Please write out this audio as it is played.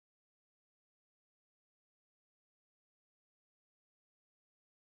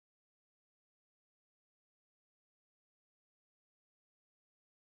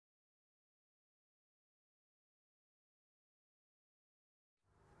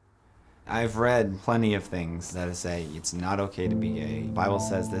I've read plenty of things that say it's not okay to be gay. The Bible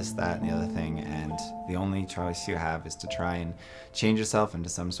says this, that, and the other thing, and the only choice you have is to try and change yourself into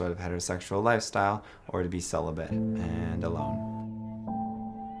some sort of heterosexual lifestyle or to be celibate and alone.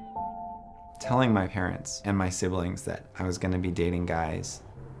 Telling my parents and my siblings that I was going to be dating guys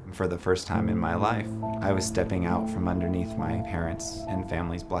for the first time in my life, I was stepping out from underneath my parents' and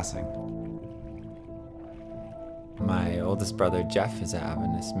family's blessing. My oldest brother, Jeff, is an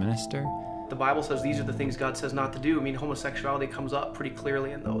Adventist minister. The Bible says these are the things God says not to do. I mean, homosexuality comes up pretty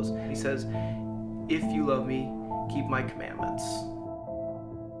clearly in those. He says, if you love me, keep my commandments.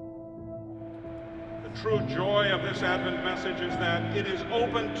 The true joy of this Advent message is that it is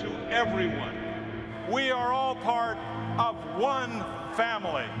open to everyone. We are all part of one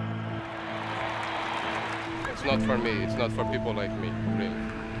family. It's not for me, it's not for people like me, really.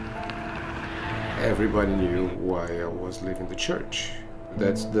 Everybody knew why I was leaving the church.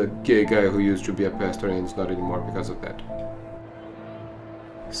 That's the gay guy who used to be a pastor and is not anymore because of that.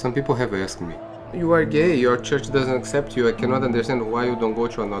 Some people have asked me, you are gay, your church doesn't accept you, I cannot understand why you don't go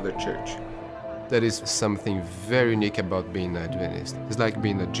to another church. That is something very unique about being an Adventist. It's like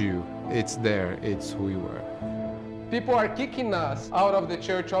being a Jew. It's there, it's who you are. People are kicking us out of the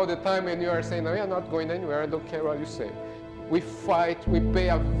church all the time and you are saying, no, we are not going anywhere, I don't care what you say. We fight, we pay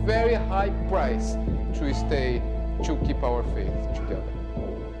a very high price to stay, to keep our faith together.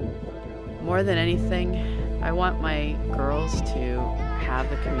 More than anything, I want my girls to have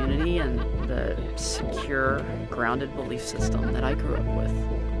the community and the secure, grounded belief system that I grew up with.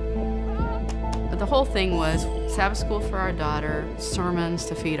 But the whole thing was Sabbath school for our daughter, sermons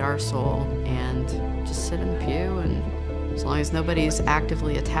to feed our soul, and just sit in the pew, and as long as nobody's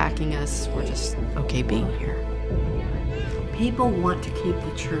actively attacking us, we're just okay being here. People want to keep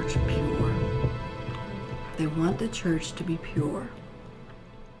the church pure. They want the church to be pure.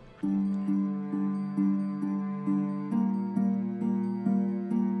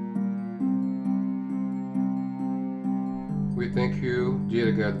 We thank you,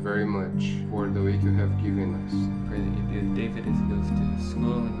 dear God, very much for the week you have given us. Pray that you be with David as he goes to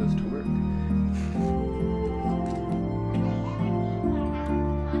school and goes to work.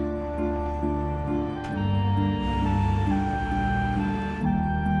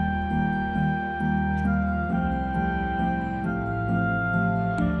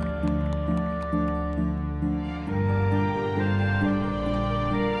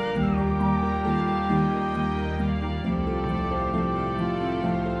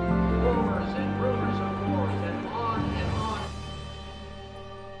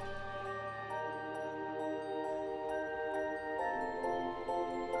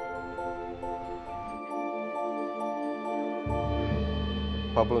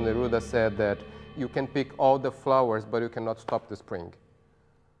 Pablo Neruda said that you can pick all the flowers, but you cannot stop the spring.